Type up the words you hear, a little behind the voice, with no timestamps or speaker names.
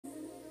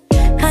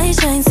I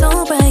shine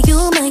so bright,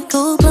 you might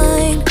go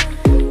blind,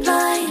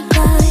 blind,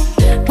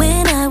 blind.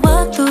 When I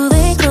walk through,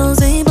 they close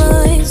their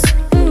blinds.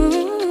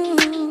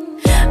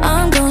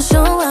 I'm gonna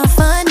show off,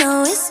 I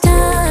know it's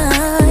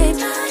time.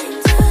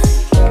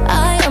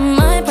 I am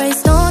my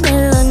price, don't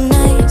it look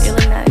nice? You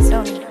look nice,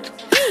 don't you?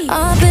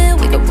 I bet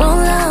we could roll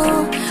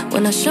out.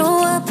 When I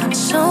show up, I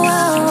show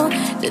out.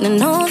 Didn't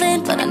know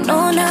then, but I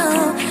know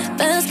now.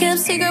 Best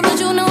kept secret, but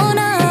you know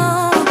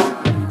now.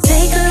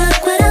 Take a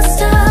look what I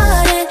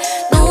started.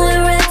 Knew it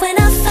right when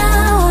I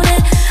found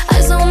it.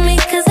 Eyes on me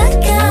cause I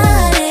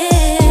got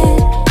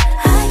it.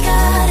 I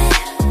got it.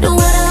 Do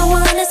what I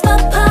want, it's my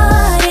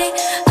party.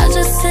 I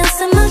just sense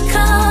in my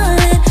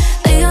calling.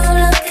 They all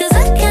up cause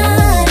I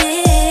got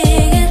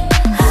it.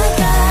 I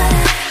got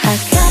it. I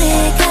got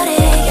it,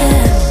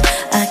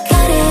 yeah. I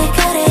got it,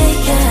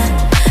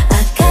 yeah. I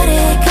got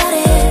it, yeah.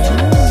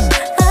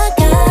 I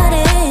got it.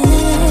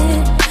 I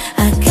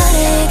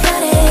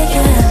got it,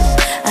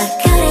 yeah. I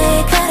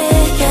got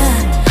it,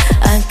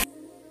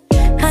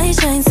 yeah. I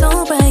shine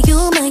so bright.